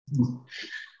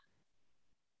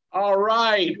All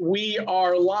right, we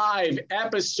are live,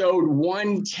 episode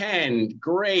 110.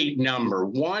 Great number,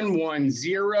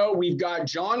 110. We've got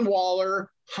John Waller,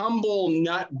 Humble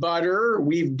Nut Butter.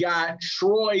 We've got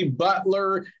Troy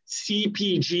Butler,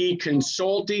 CPG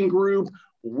Consulting Group.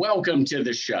 Welcome to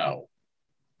the show.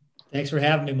 Thanks for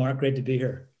having me, Mark. Great to be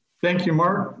here. Thank you,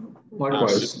 Mark.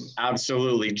 Likewise.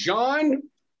 Absolutely. John,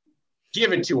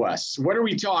 give it to us. What are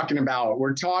we talking about?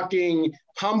 We're talking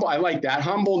Humble. I like that.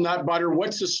 Humble Nut Butter.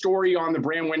 What's the story on the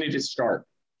brand? When did it start?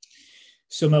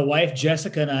 So my wife,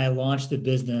 Jessica, and I launched the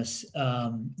business.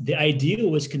 The idea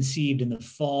was conceived in the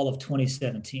fall of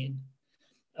 2017.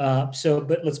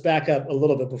 But let's back up a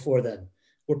little bit before then.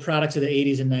 We're products of the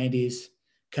 80s and 90s,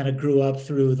 kind of grew up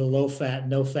through the low fat,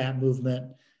 no fat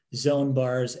movement, Zone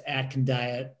bars, Atkins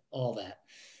diet, all that.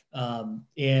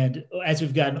 And as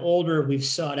we've gotten older, we've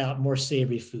sought out more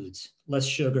savory foods, less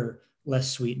sugar, less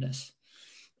sweetness.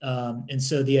 And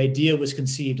so the idea was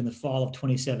conceived in the fall of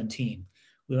 2017.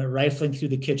 We went rifling through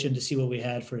the kitchen to see what we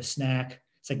had for a snack.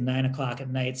 It's like 9 o'clock at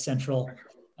night, Central.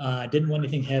 Didn't want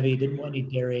anything heavy, didn't want any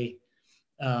dairy,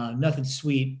 nothing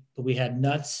sweet, but we had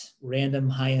nuts, random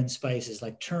high-end spices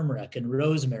like turmeric and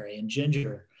rosemary and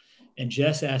ginger. And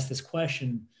Jess asked this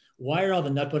question, why are all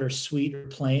the nut butters sweet or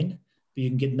plain? But you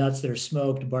can get nuts that are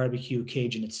smoked, barbecue,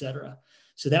 Cajun, etc.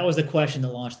 So that was the question that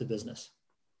launched the business.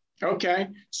 Okay.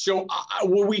 So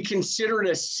will we consider it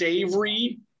a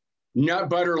savory nut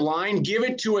butter line? Give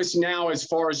it to us now as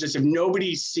far as just if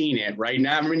nobody's seen it, right? And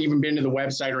I haven't even been to the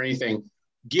website or anything.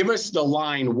 Give us the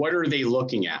line. What are they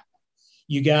looking at?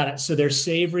 You got it. So they're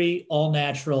savory, all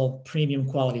natural, premium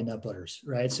quality nut butters,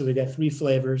 right? So we got 3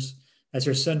 flavors. That's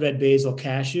our sun-dried basil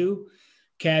cashew,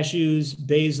 cashews,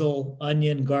 basil,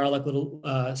 onion, garlic, little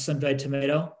sun-dried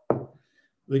tomato.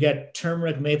 We got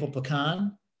turmeric, maple,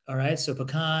 pecan. All right, so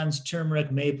pecans,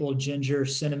 turmeric, maple, ginger,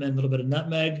 cinnamon, a little bit of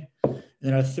nutmeg. And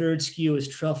then our third SKU is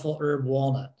truffle, herb,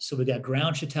 walnut. So we got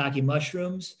ground shiitake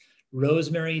mushrooms,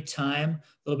 rosemary, thyme,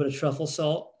 a little bit of truffle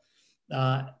salt.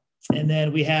 And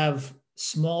then we have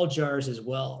small jars as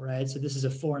well, right? So this is a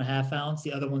 4.5 ounce.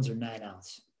 The other ones are 9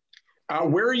 ounce.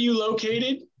 Where are you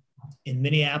located? In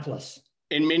Minneapolis.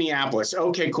 In Minneapolis.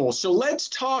 Okay, cool. So let's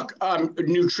talk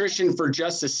nutrition for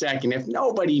just a second. If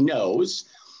nobody knows,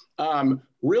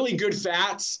 really good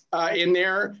fats in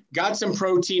there, got some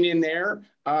protein in there.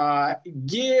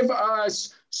 Give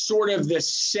us sort of the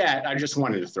set. I just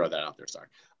wanted to throw that out there. Sorry.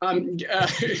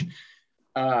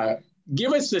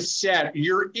 Give us the set.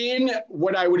 You're in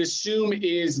what I would assume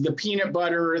is the peanut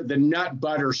butter, the nut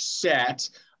butter set.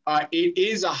 It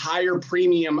is a higher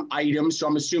premium item, so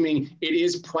I'm assuming it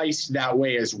is priced that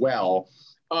way as well.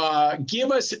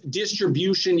 Give us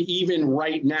distribution even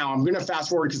right now. I'm going to fast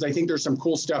forward because I think there's some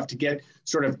cool stuff to get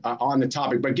sort of on the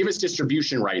topic, but give us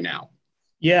distribution right now.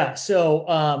 Yeah,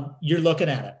 so you're looking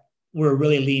at it. We're a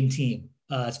really lean team.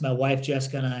 It's my wife,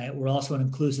 Jessica, and I. We're also an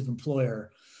inclusive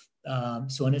employer.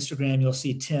 So on Instagram, you'll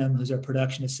see Tim, who's our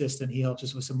production assistant. He helps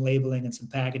us with some labeling and some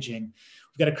packaging.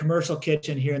 We've got a commercial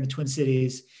kitchen here in the Twin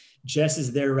Cities. Jess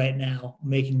is there right now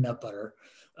making nut butter.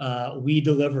 We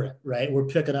deliver it, right? We're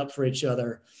picking up for each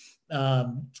other.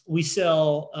 We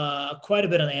sell quite a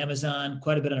bit on Amazon,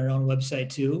 quite a bit on our own website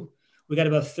too. We got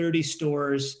about 30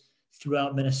 stores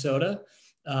throughout Minnesota.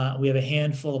 We have a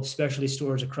handful of specialty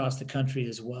stores across the country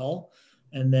as well.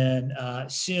 And then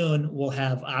soon we'll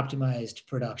have optimized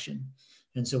production.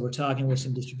 And so we're talking with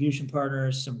some distribution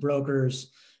partners, some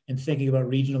brokers, and thinking about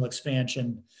regional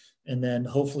expansion. And then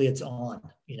hopefully it's on,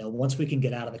 once we can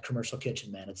get out of the commercial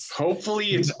kitchen, man.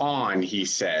 Hopefully it's on, he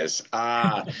says.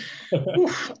 As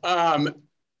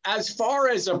far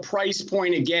as a price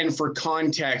point, again, for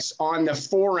context, on the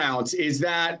 4 ounce, is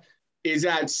that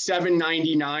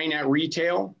 $7.99 at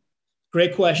retail?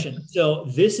 Great question. So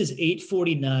this is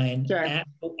 $8.49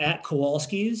 at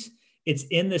Kowalski's. It's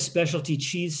in the specialty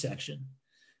cheese section,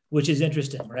 which is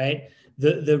interesting, right?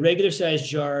 The regular size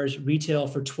jars retail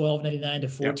for $12.99 to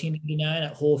 $14.99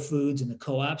 at Whole Foods and the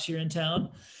co-ops here in town.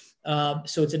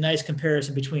 So it's a nice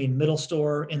comparison between middle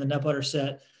store in the nut butter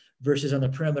set versus on the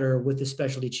perimeter with the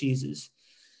specialty cheeses.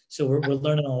 So we're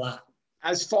learning a lot.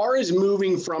 As far as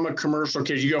moving from a commercial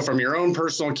kitchen, you go from your own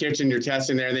personal kitchen, you're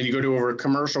testing there, then you go to a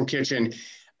commercial kitchen,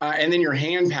 and then you're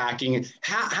hand packing.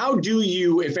 How do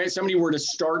you, if somebody were to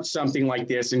start something like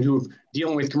this and who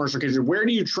dealing with commercial kitchens, where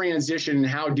do you transition and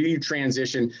how do you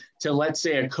transition to, let's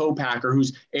say, a co-packer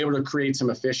who's able to create some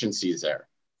efficiencies there?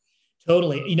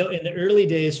 Totally. In the early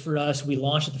days for us, we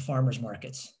launched at the farmers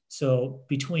markets. So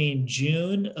between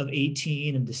June of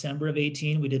 18 and December of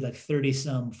 18, we did like 30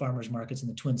 some farmers markets in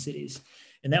the Twin Cities.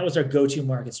 And that was our go-to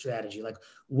market strategy. Like,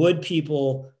 would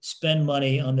people spend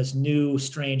money on this new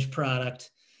strange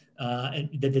product that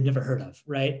they'd never heard of,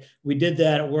 right? We did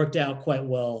that. It worked out quite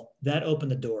well. That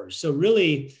opened the doors. So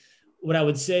really, what I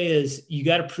would say is you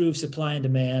got to prove supply and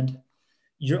demand.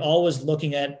 You're always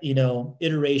looking at,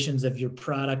 iterations of your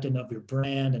product and of your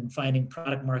brand and finding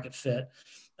product market fit.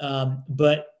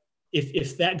 But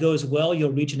if that goes well,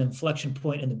 you'll reach an inflection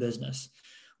point in the business.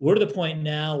 We're to the point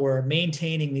now where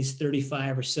maintaining these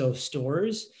 35 or so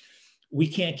stores, we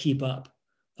can't keep up.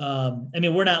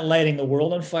 We're not lighting the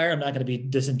world on fire. I'm not going to be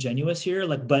disingenuous here,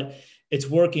 but it's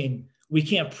working. We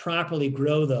can't properly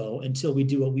grow though until we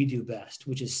do what we do best,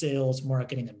 which is sales,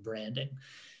 marketing, and branding.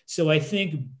 So I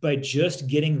think by just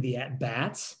getting the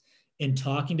at-bats and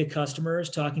talking to customers,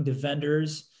 talking to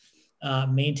vendors,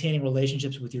 maintaining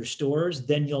relationships with your stores,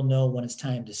 then you'll know when it's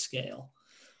time to scale.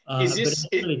 Is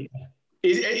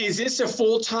this a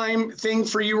full-time thing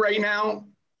for you right now?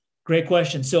 Great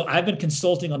question. So I've been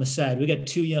consulting on the side. We got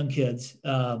 2 young kids.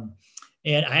 And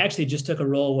I actually just took a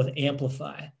role with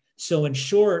Amplify. So in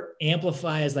short,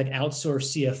 Amplify is like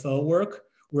outsourced CFO work.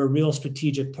 We're a real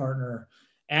strategic partner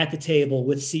at the table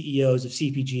with CEOs of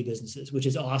CPG businesses, which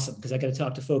is awesome because I got to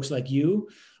talk to folks like you.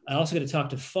 I also got to talk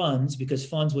to funds because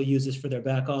funds will use this for their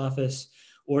back office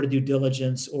or to do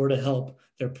diligence or to help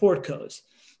their portcos.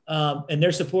 And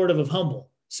they're supportive of Humble.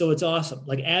 So it's awesome.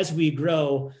 Like as we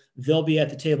grow, they'll be at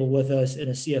the table with us in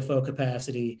a CFO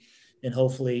capacity. And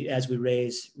hopefully as we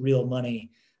raise real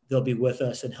money, they'll be with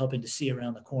us and helping to see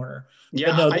around the corner.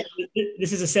 Yeah, but no,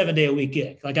 this is a 7-day-a-week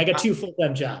gig. Like I got 2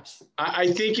 full-time jobs. I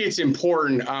think it's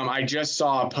important. I just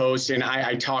saw a post and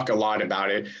I talk a lot about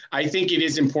it. I think it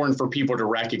is important for people to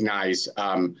recognize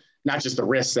not just the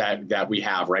risks that we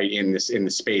have right in the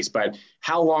space, but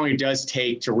how long it does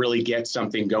take to really get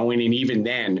something going. And even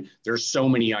then there's so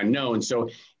many unknowns. So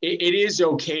it is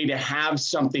okay to have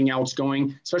something else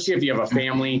going, especially if you have a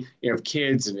family, you have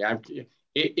kids, and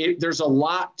there's a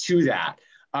lot to that.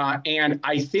 And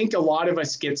I think a lot of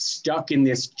us get stuck in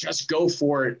this just go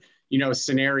for it,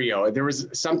 scenario. There was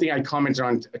something I commented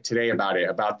on today about it,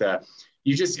 about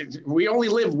we only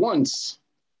live once,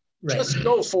 right? Just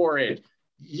go for it.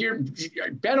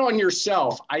 Bet on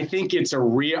yourself. I think there's a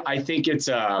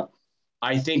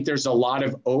lot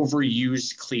of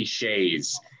overused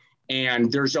cliches,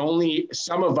 and there's only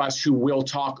some of us who will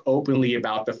talk openly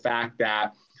about the fact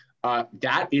that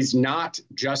that is not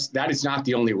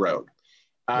the only road.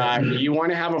 You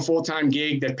want to have a full-time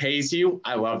gig that pays you?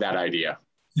 I love that idea.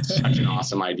 It's such an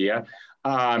awesome idea.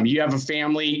 You have a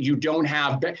family, you don't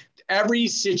have, every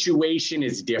situation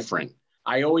is different.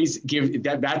 I always give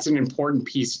that's an important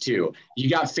piece too. You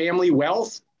got family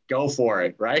wealth, go for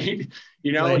it, right?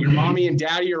 Your mommy and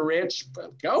daddy are rich,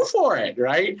 go for it,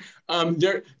 right?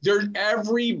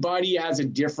 Everybody has a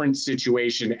different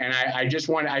situation. And I just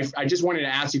wanted to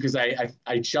ask you, because I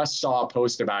just saw a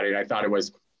post about it. I thought it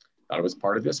was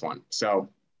part of this one. So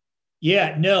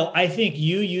yeah, no, I think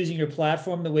you using your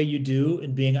platform the way you do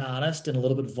and being honest and a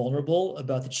little bit vulnerable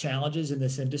about the challenges in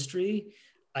this industry,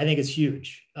 I think it's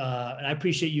huge. And I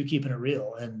appreciate you keeping it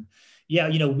real. And yeah,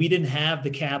 we didn't have the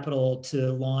capital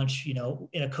to launch,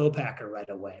 in a co-packer right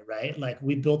away, right? Like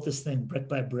we built this thing brick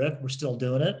by brick. We're still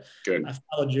doing it. Good. I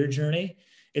followed your journey.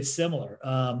 It's similar.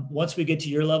 Once we get to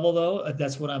your level though,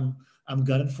 that's what I'm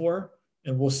gunning for.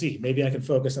 And we'll see. Maybe I can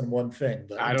focus on one thing.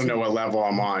 But I don't know what level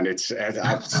I'm on. I still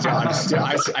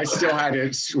had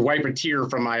to wipe a tear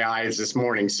from my eyes this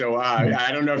morning. So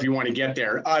I don't know if you want to get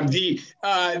there.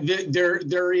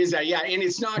 There is and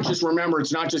it's not just, remember,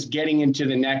 it's not just getting into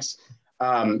the next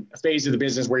phase of the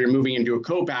business where you're moving into a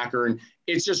co-packer, and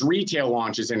it's just retail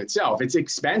launches in itself. It's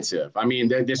expensive. I mean,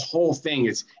 this whole thing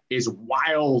is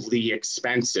wildly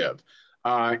expensive,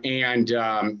 and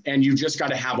you just got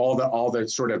to have all the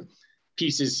sort of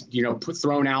pieces,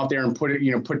 thrown out there and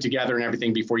put together and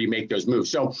everything before you make those moves.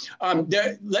 So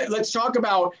let's talk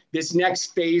about this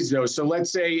next phase though. So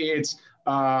let's say it's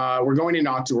we're in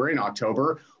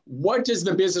October. What does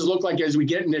the business look like as we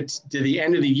get to the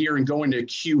end of the year and go into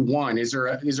Q1? Is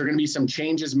there going to be some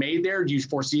changes made there? Do you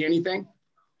foresee anything?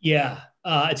 Yeah,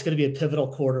 it's going to be a pivotal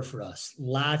quarter for us.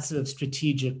 Lots of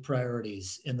strategic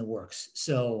priorities in the works.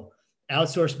 So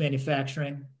outsourced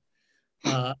manufacturing,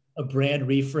 a brand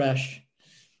refresh,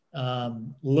 a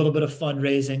little bit of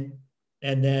fundraising,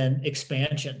 and then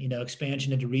expansion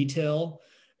into retail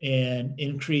and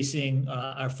increasing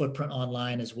our footprint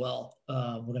online as well.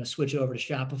 We're going to switch over to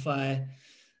Shopify.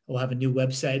 We'll have a new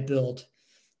website built.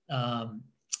 And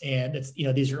it's,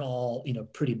 these are all,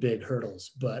 pretty big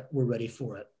hurdles, but we're ready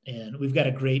for it. And we've got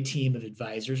a great team of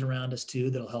advisors around us too,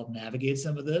 that'll help navigate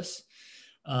some of this.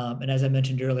 And as I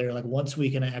mentioned earlier, like once we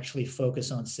can actually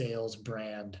focus on sales,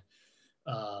 brand,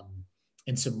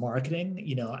 and some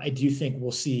marketing, I do think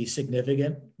we'll see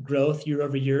significant growth year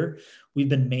over year.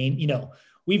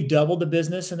 We've doubled the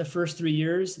business in the first 3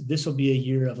 years. This will be a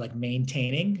year of like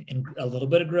maintaining and a little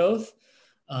bit of growth.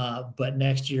 But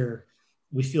next year,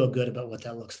 we feel good about what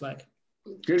that looks like.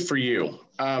 Good for you.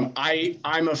 I'm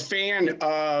a fan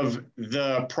of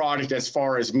the product as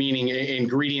far as meaning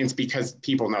ingredients, because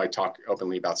people know I talk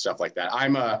openly about stuff like that.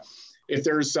 If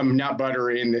there's some nut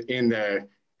butter in the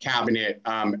cabinet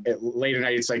late at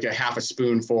night, it's like a half a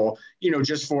spoonful,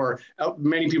 just for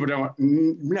many people don't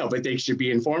know, but they should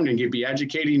be informed and be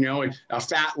educated. A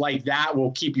fat like that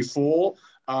will keep you full.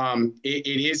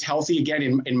 It is healthy,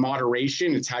 again, in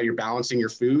moderation. It's how you're balancing your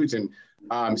foods. And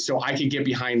so I could get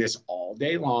behind this all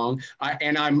day long. I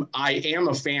am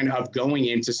a fan of going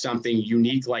into something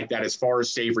unique like that as far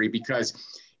as savory, because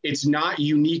it's not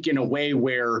unique in a way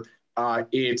where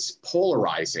it's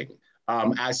polarizing.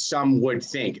 As some would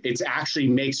think. It actually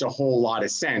makes a whole lot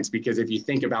of sense, because if you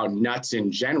think about nuts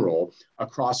in general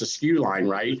across a SKU line,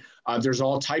 right, there's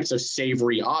all types of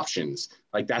savory options.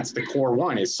 Like that's the core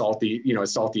one is salty,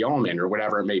 salty almond or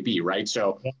whatever it may be, right?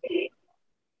 So.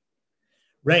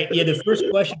 Right. Yeah. The first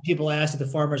question people asked at the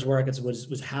farmers markets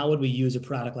was how would we use a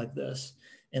product like this?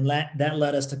 And that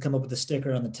led us to come up with a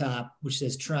sticker on the top, which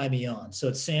says try me on. So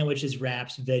it's sandwiches,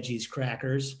 wraps, veggies,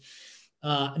 crackers.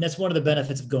 And that's one of the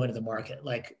benefits of going to the market,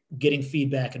 like getting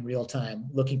feedback in real time,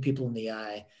 looking people in the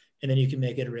eye, and then you can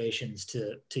make iterations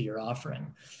to your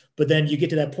offering. But then you get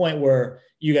to that point where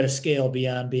you got to scale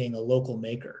beyond being a local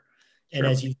maker. And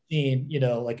as you've seen,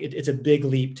 it's a big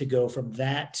leap to go from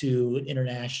that to an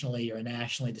internationally or a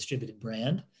nationally distributed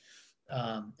brand.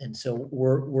 And so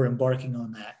we're embarking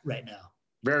on that right now.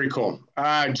 Very cool.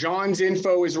 John's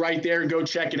info is right there. Go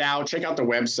check it out. Check out the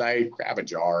website. Grab a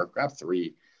jar. Grab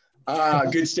 3.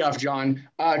 Good stuff, John.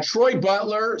 Troy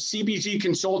Butler, CPG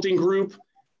Consulting Group.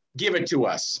 Give it to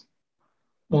us.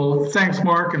 Well, thanks,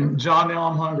 Mark. And John, now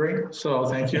I'm hungry. So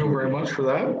thank you very much for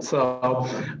that. So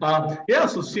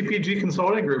CPG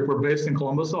Consulting Group, we're based in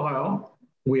Columbus, Ohio.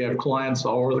 We have clients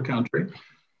all over the country.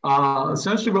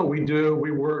 Essentially what we do,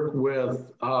 we work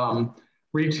with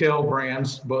retail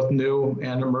brands, both new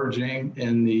and emerging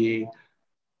in the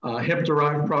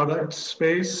hemp-derived product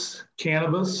space,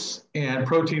 cannabis, and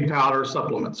protein powder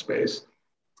supplement space.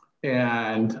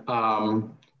 And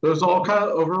those all kind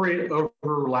of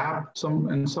overlap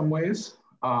in some ways.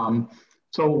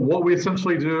 So what we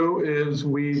essentially do is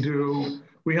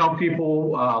we help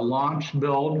people launch,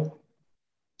 build,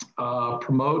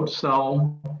 promote,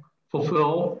 sell,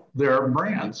 fulfill their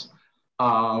brands.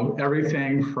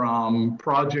 Everything from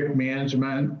project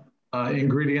management,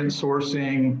 ingredient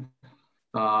sourcing,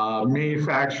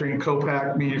 manufacturing,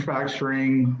 co-pack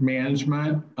manufacturing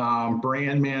management,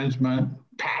 brand management,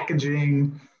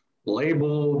 packaging,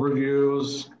 label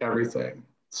reviews, everything.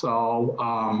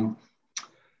 So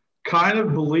kind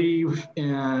of believe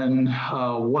in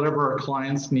whatever our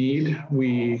clients need,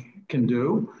 we can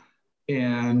do.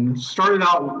 And started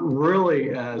out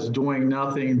really as doing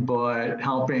nothing but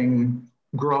helping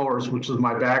growers, which is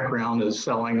my background, is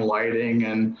selling lighting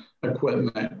and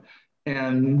equipment.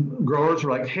 And growers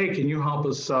were like, hey, can you help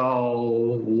us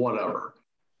sell whatever?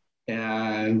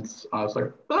 And I was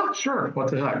like, oh, sure, what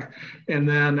the heck? And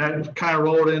then that kind of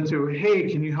rolled into, hey,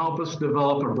 can you help us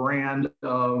develop a brand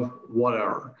of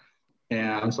whatever?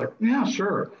 And it's like, yeah,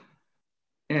 sure.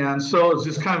 And so it's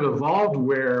just kind of evolved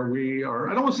where we are,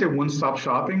 I don't want to say one-stop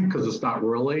shopping because it's not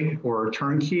really, or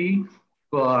turnkey,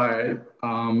 but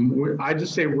I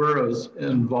just say we're as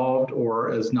involved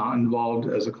or as not involved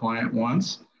as a client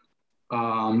wants. So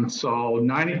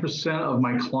 90% of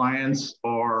my clients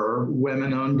are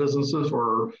women-owned businesses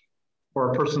or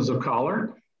persons of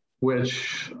color,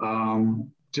 which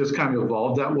just kind of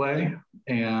evolved that way.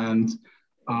 And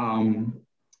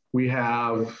we've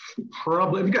got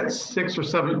 6 or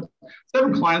 7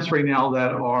 clients right now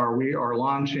that we are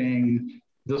launching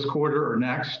this quarter or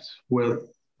next with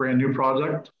brand new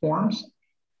project forms.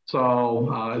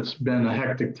 So it's been a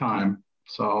hectic time.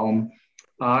 So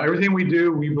everything we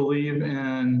do, we believe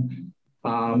in.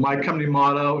 My company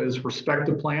motto is respect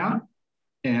the plant.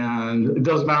 And it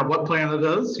doesn't matter what plant it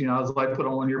is. As I put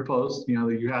on one of your posts,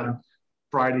 that you had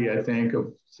Friday, I think,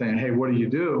 of saying, hey, what do you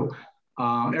do?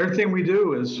 Everything we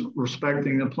do is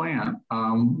respecting the plant.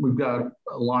 We've got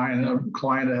a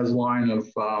client that has a line of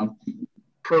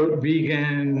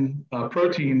vegan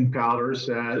protein powders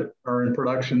that are in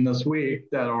production this week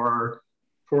that are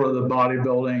for the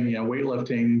bodybuilding,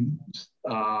 weightlifting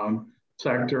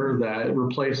sector that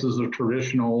replaces the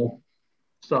traditional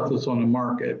stuff that's on the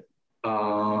market.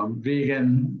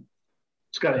 vegan,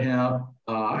 it's got hemp,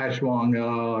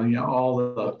 ashwagandha, you know, all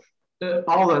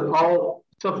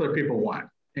stuff that people want.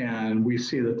 And we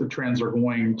see that the trends are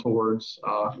going towards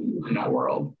in that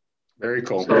world. Very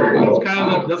cool. So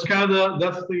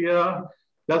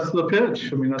that's the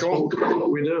pitch. I mean, that's cool. what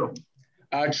we do.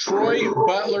 Troy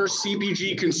Butler,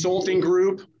 CPG Consulting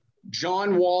Group,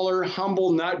 John Waller,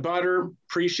 Humble Nut Butter.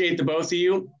 Appreciate the both of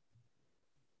you.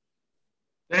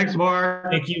 Thanks,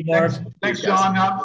 Mark. Thank you, Mark. Thanks John.